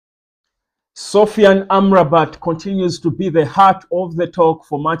Sofian Amrabat continues to be the heart of the talk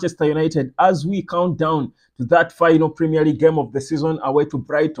for Manchester United as we count down to that final Premier League game of the season away to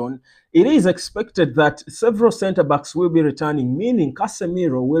Brighton. It is expected that several centre-backs will be returning, meaning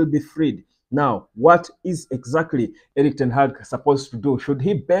Casemiro will be freed. Now, what is exactly Erik ten Hag supposed to do? Should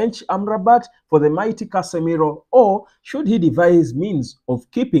he bench Amrabat for the mighty Casemiro, or should he devise means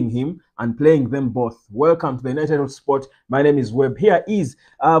of keeping him and playing them both? Welcome to the United of Sport. My name is Webb. Here is,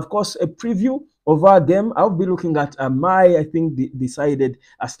 of course, a preview of our game. I'll be looking at I think, decided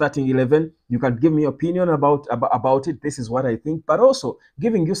starting 11. You can give me opinion about it. This is what I think, but also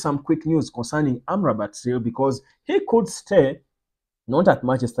giving you some quick news concerning Amrabat still, because he could stay not at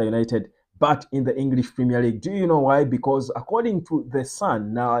Manchester United, but in the English Premier League. Do you know why? Because according to The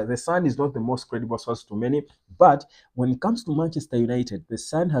Sun, now The Sun is not the most credible source to many, but when it comes to Manchester United, The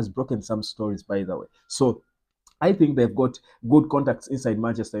Sun has broken some stories, by the way. So I think they've got good contacts inside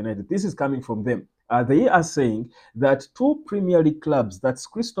Manchester United. This is coming from them. They are saying that two Premier League clubs, that's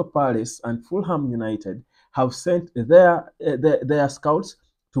Crystal Palace and Fulham United, have sent their scouts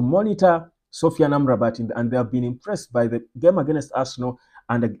to monitor Sofian Amrabat, and they have been impressed by the game against Arsenal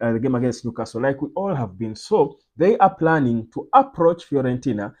and the game against Newcastle, like we all have been. So they are planning to approach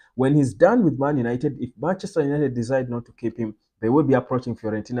Fiorentina when he's done with Man United. If Manchester United decide not to keep him, they will be approaching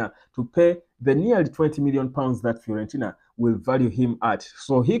Fiorentina to pay the nearly £20 million that Fiorentina will value him at.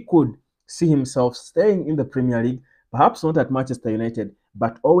 So he could see himself staying in the Premier League, perhaps not at Manchester United,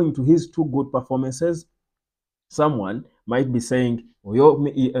 but owing to his two good performances, someone might be saying,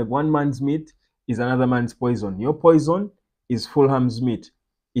 one man's meat is another man's poison. Your poison is Fulham's meat.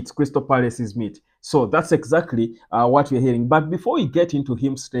 It's Crystal Palace's meat. So that's exactly what we're hearing. But before we get into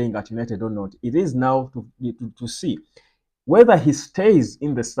him staying at United or not, it is now to see whether he stays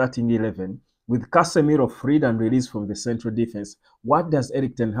in the starting 11 with Casemiro freed and released from the central defense. What does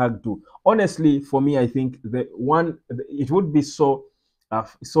Erik ten Hag do? Honestly, for me, I think it would be so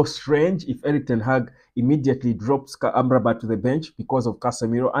strange if Erik ten Hag immediately drops Amrabat to the bench because of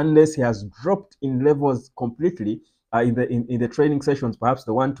Casemiro, unless he has dropped in levels completely in the training sessions, perhaps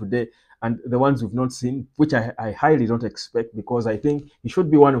the one today and the ones we've not seen, which I highly don't expect, because I think he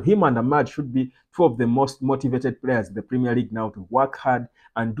should be one of him and Ahmad should be two of the most motivated players in the Premier League now to work hard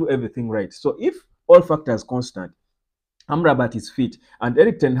and do everything right. So if all factors constant, Amrabat is fit, and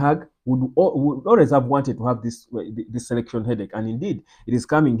Erik ten Hag would always have wanted to have this selection headache, and indeed it is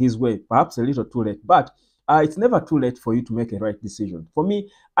coming his way, perhaps a little too late, but it's never too late for you to make a right decision. For me,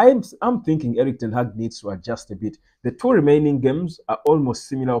 I'm thinking Erik ten Hag needs to adjust a bit. The two remaining games are almost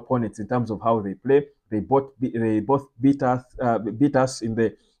similar opponents in terms of how they play. They both beat us in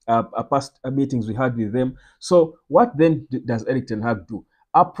the past meetings we had with them. So what then does Erik ten Hag do?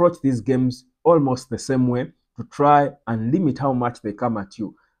 Approach these games almost the same way to try and limit how much they come at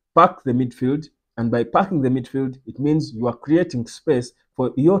you. Pack the midfield, and by packing the midfield, it means you are creating space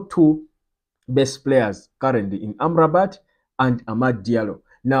for your two best players currently in Amrabat and Amad Diallo.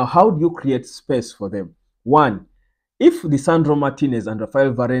 Now, how do you create space for them? One, if Lisandro Martinez and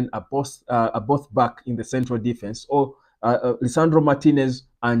Rafael Varane are both back in the central defense, or Lisandro Martinez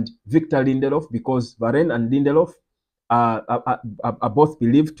and Victor Lindelof, because Varane and Lindelof are both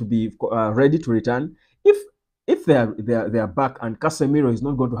believed to be ready to return. If they are back and Casemiro is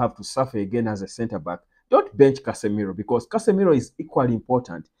not going to have to suffer again as a centre back, don't bench Casemiro, because Casemiro is equally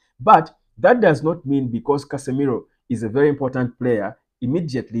important. But that does not mean because Casemiro is a very important player,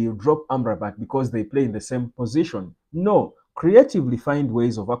 immediately you drop Amrabat because they play in the same position. No, creatively find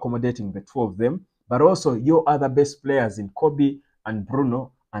ways of accommodating the two of them, but also your other best players in Kobe and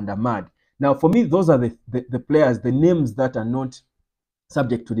Bruno and Ahmad. Now, for me, those are the players, the names that are not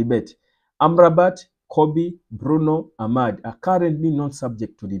subject to debate. Amrabat, Kobe, Bruno, Ahmad are currently not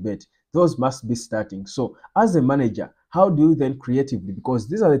subject to debate. Those must be starting. So as a manager, how do you then creatively, because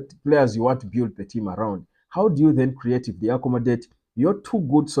these are the players you want to build the team around, how do you then creatively accommodate your two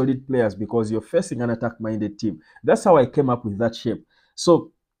good solid players, because you're facing an attack-minded team? That's how I came up with that shape.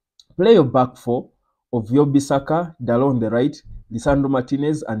 So play your back four of your Bissaka, Dalot on the right, Lisandro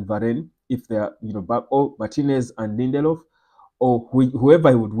Martinez and Varane, if they are back, or Martinez and Lindelof, or whoever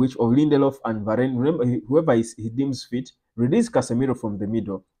he would wish, or Lindelof and Varane, remember, whoever he deems fit. Release Casemiro from the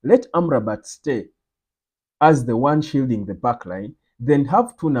middle. Let Amrabat stay as the one shielding the back line. Then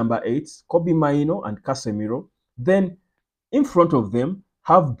have two number 8s, Kobe Maino and Casemiro. Then in front of them,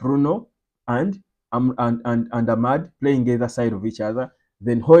 have Bruno and Ahmad playing either side of each other.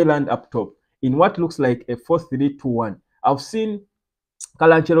 Then Højlund up top in what looks like a 4-3-2-1. I've seen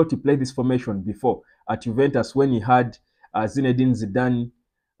Carlo Ancelotti play this formation before at Juventus when he had Zinedine Zidane.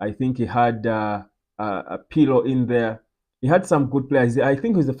 I think he had Pirlo in there. He had some good players. I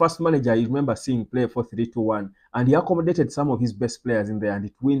think he's the first manager I remember seeing play 4-3-2-1, and he accommodated some of his best players in there, and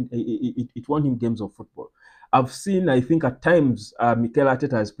it won him games of football. I've seen, I think, at times, Mikel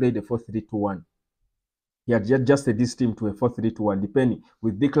Arteta has played a 4-3-2-1. He had adjusted this team to a 4-3-2-1, depending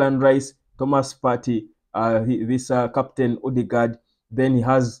with Declan Rice, Thomas Partey, this captain Odegaard. Then he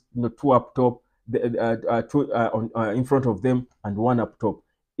has two up top, two in front of them, and one up top.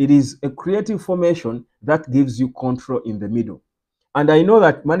 It is a creative formation that gives you control in the middle. And I know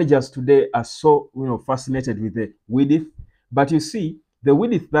that managers today are so fascinated with the width, but you see, the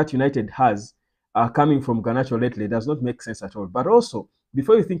width that United has coming from Garnacho lately does not make sense at all. But also,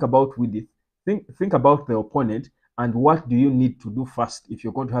 before you think about width, think about the opponent and what do you need to do first if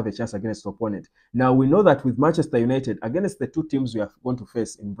you're going to have a chance against the opponent. Now we know that with Manchester United, against the two teams we are going to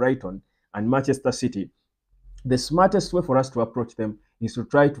face in Brighton and Manchester City, the smartest way for us to approach them is to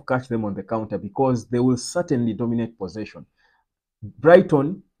try to catch them on the counter, because they will certainly dominate possession.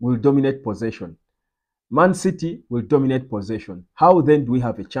 Brighton will dominate possession. Man City will dominate possession. How then do we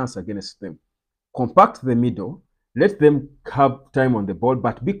have a chance against them? Compact the middle, let them have time on the ball,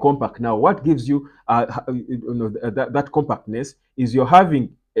 but be compact. Now, what gives you, that compactness is you're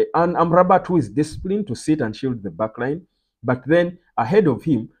having an Amrabat who is disciplined to sit and shield the back line, but then ahead of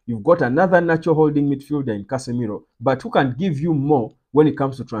him, you've got another natural holding midfielder in Casemiro, but who can give you more when it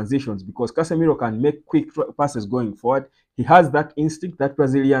comes to transitions, because Casemiro can make quick passes going forward. He has that instinct, that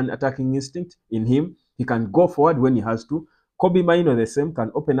Brazilian attacking instinct in him. He can go forward when he has to. Kobe Maino the same,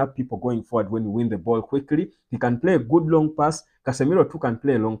 can open up people going forward when you win the ball quickly. He can play a good long pass. Casemiro too can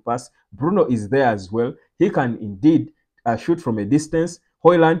play a long pass. Bruno is there as well. He can indeed shoot from a distance.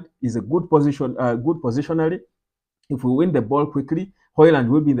 Højlund is a good positionally. If we win the ball quickly, Højlund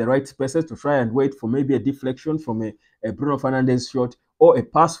will be in the right spaces to try and wait for maybe a deflection from a Bruno Fernandes shot or a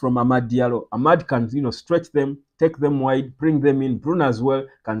pass from Amad Diallo. Amad can stretch them, take them wide, bring them in. Bruno as well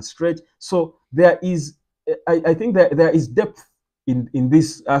can stretch. So there is, I think that there is depth in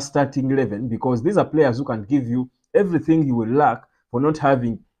this starting 11, because these are players who can give you everything you will lack for not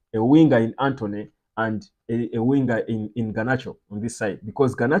having a winger in Antony and a winger in Garnacho on this side,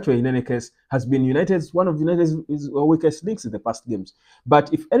 because Garnacho in any case has been one of United's weakest links in the past games.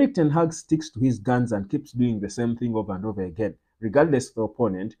 But if Erik ten Hag sticks to his guns and keeps doing the same thing over and over again, regardless of the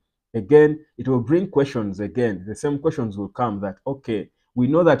opponent, again, it will bring questions again. The same questions will come that, okay, we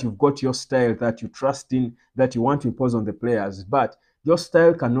know that you've got your style that you trust in, that you want to impose on the players, but your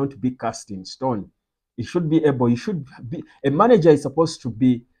style cannot be cast in stone. It should be able, a manager is supposed to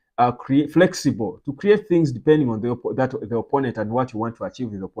be flexible to create things depending on the opponent and what you want to achieve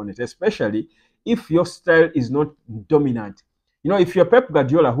with the opponent, especially if your style is not dominant. If you're Pep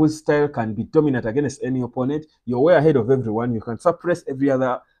Guardiola, whose style can be dominant against any opponent, you're way ahead of everyone. You can suppress every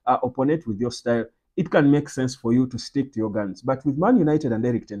other opponent with your style. It can make sense for you to stick to your guns. But with Man United and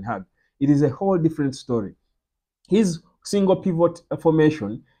Erik ten Hag, it is a whole different story. His single pivot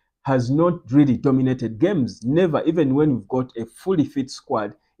formation has not really dominated games. Never, even when you've got a fully fit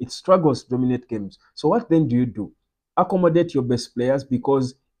squad, it struggles to dominate games. So what then do you do? Accommodate your best players,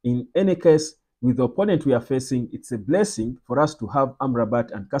 because in any case, with the opponent we are facing, it's a blessing for us to have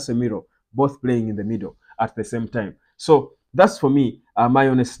Amrabat and Casemiro both playing in the middle at the same time. So that's for me my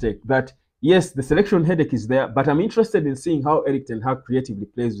honest take, that yes, the selection headache is there, but I'm interested in seeing how Erik ten Hag creatively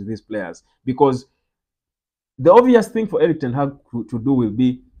plays with these players, because the obvious thing for Erik ten Hag to do will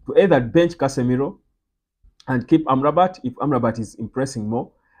be to either bench Casemiro and keep Amrabat if Amrabat is impressing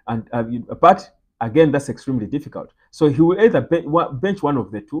more. And but again, that's extremely difficult. So he will either bench one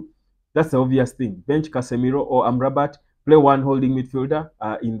of the two. That's the obvious thing. Bench Casemiro or Amrabat, play one holding midfielder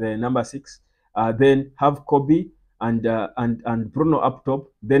in the number 6. Then have Kobe and Bruno up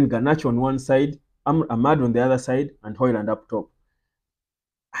top. Then Garnacho on one side, Amad on the other side, and Højlund up top.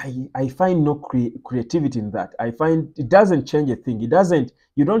 I find no creativity in that. I find it doesn't change a thing.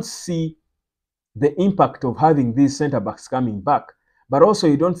 You don't see the impact of having these centre backs coming back, but also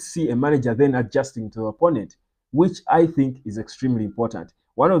you don't see a manager then adjusting to the opponent, which I think is extremely important.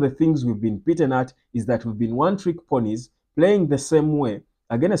 One of the things we've been beaten at is that we've been one-trick ponies playing the same way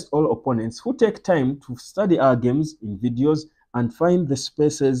against all opponents who take time to study our games in videos and find the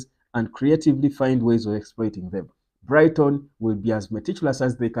spaces and creatively find ways of exploiting them. Brighton will be as meticulous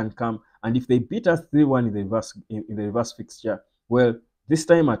as they can come, and if they beat us 3-1 in the reverse fixture, well, this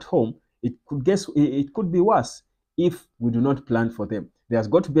time at home, it could be worse if we do not plan for them. There's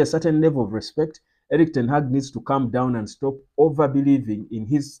got to be a certain level of respect. Erik ten Hag needs to calm down and stop over-believing in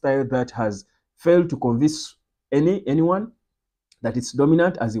his style that has failed to convince anyone that it's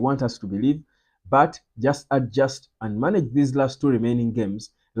dominant as he wants us to believe, but just adjust and manage these last 2 remaining games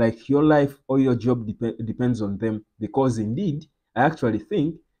like your life or your job depends on them, because indeed, I actually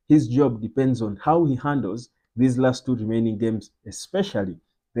think his job depends on how he handles these last two remaining games, especially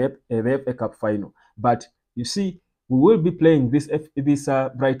the FA Cup final. But you see, we will be playing this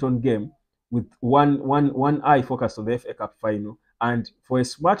Brighton game with one eye focused on the FA Cup final. And for a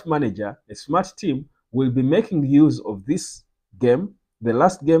smart manager, a smart team will be making use of this game, the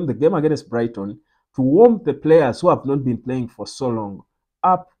last game, the game against Brighton, to warm the players who have not been playing for so long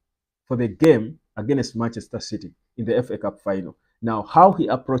up for the game against Manchester City in the FA Cup final. Now, how he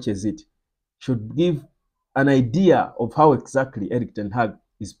approaches it should give an idea of how exactly Eric Ten Hag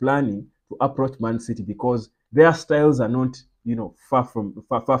is planning to approach Man City, because their styles are not, far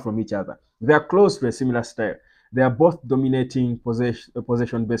from each other. They are close to a similar style. They are both dominating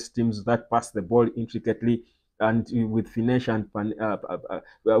possession-based teams that pass the ball intricately and with finesse and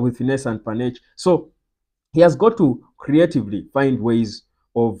panache. So he has got to creatively find ways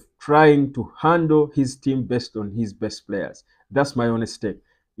of trying to handle his team based on his best players. That's my honest take.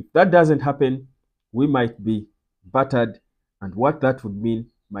 If that doesn't happen, we might be battered, and what that would mean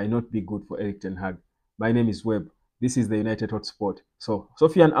might not be good for Eric Ten Hag. My name is Webb. This is the United Hotspot. So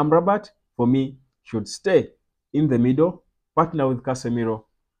Sofian Amrabat, for me, should stay in the middle, partner with Casemiro,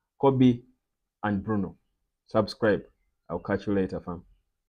 Kobe, and Bruno. Subscribe. I'll catch you later, fam.